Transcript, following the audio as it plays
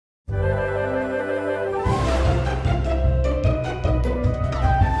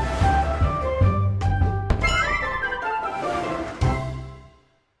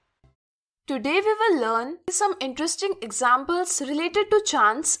Today we will learn some interesting examples related to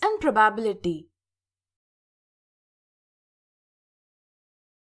chance and probability.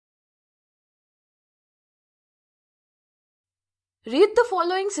 Read the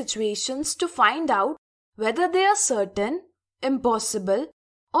following situations to find out whether they are certain, impossible,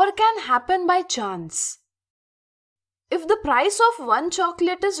 or can happen by chance. If the price of one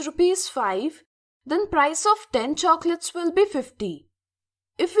chocolate is ₹5, then price of 10 chocolates will be 50.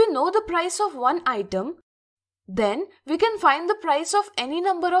 If we know the price of one item, then we can find the price of any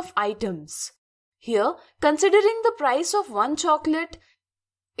number of items. Here, considering the price of one chocolate,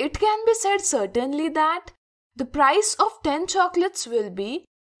 it can be said certainly that the price of 10 chocolates will be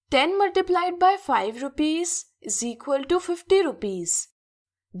 10 multiplied by 5 rupees is equal to 50 rupees.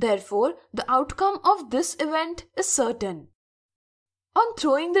 Therefore, the outcome of this event is certain. On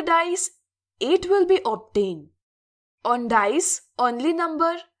throwing the dice, 8 will be obtained. On dice, only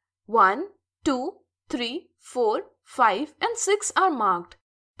number 1, 2, 3, 4, 5 and 6 are marked.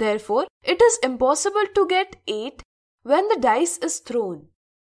 Therefore, it is impossible to get 8 when the dice is thrown.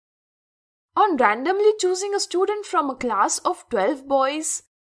 On randomly choosing a student from a class of 12 boys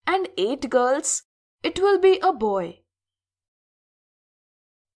and 8 girls, it will be a boy.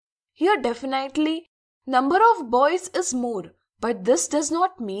 Here definitely, number of boys is more, but this does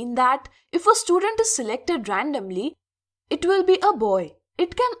not mean that if a student is selected randomly, it will be a boy.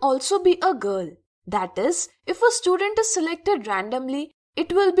 It can also be a girl. That is, if a student is selected randomly,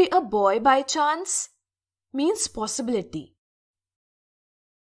 it will be a boy by chance, means possibility.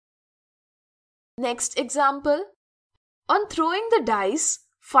 Next example. On throwing the dice,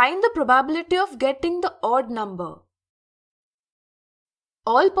 find the probability of getting the odd number.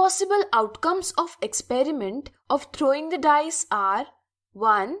 All possible outcomes of experiment of throwing the dice are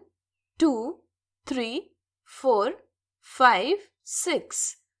 1, 2, 3, 4, 5,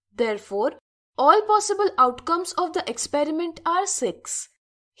 6. Therefore, all possible outcomes of the experiment are 6.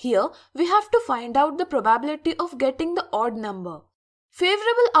 Here, we have to find out the probability of getting the odd number.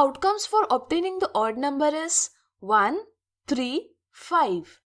 Favorable outcomes for obtaining the odd number is 1, 3,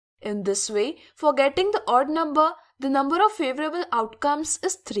 5. In this way, for getting the odd number, the number of favorable outcomes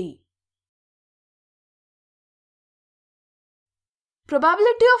is 3.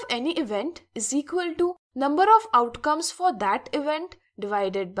 Probability of any event is equal to number of outcomes for that event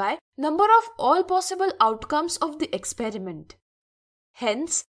divided by number of all possible outcomes of the experiment.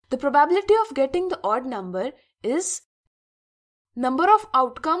 Hence, the probability of getting the odd number is number of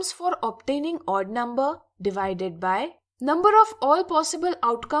outcomes for obtaining odd number divided by number of all possible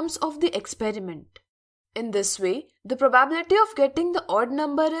outcomes of the experiment. In this way, the probability of getting the odd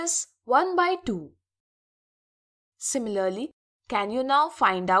number is 1 by 2. Similarly, can you now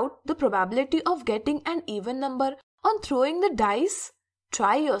find out the probability of getting an even number on throwing the dice?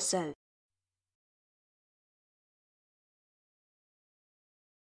 Try yourself.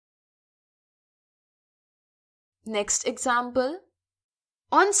 Next example.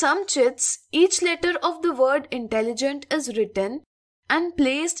 On some chits, each letter of the word intelligent is written and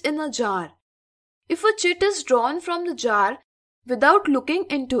placed in a jar. If a chit is drawn from the jar without looking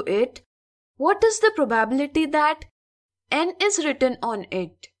into it, what is the probability that N is written on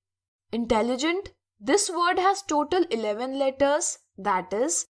it? Intelligent, this word has total 11 letters, that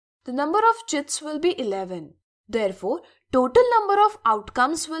is, the number of chits will be 11. Therefore, total number of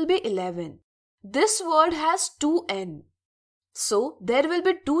outcomes will be 11. This word has 2N. So, there will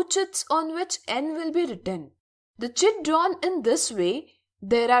be 2 chits on which N will be written. The chit drawn in this way,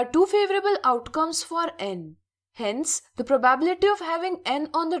 there are 2 favorable outcomes for N. Hence, the probability of having N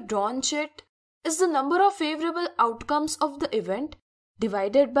on the drawn chit is the number of favorable outcomes of the event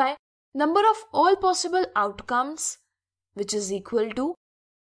divided by number of all possible outcomes, which is equal to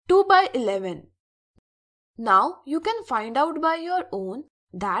 2 by 11. Now, you can find out by your own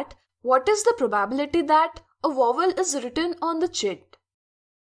that what is the probability that a vowel is written on the chit.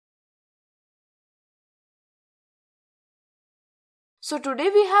 So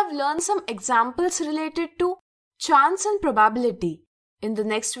today we have learned some examples related to chance and probability. In the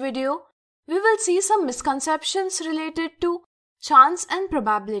next video, we will see some misconceptions related to chance and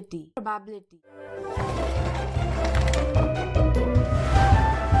probability.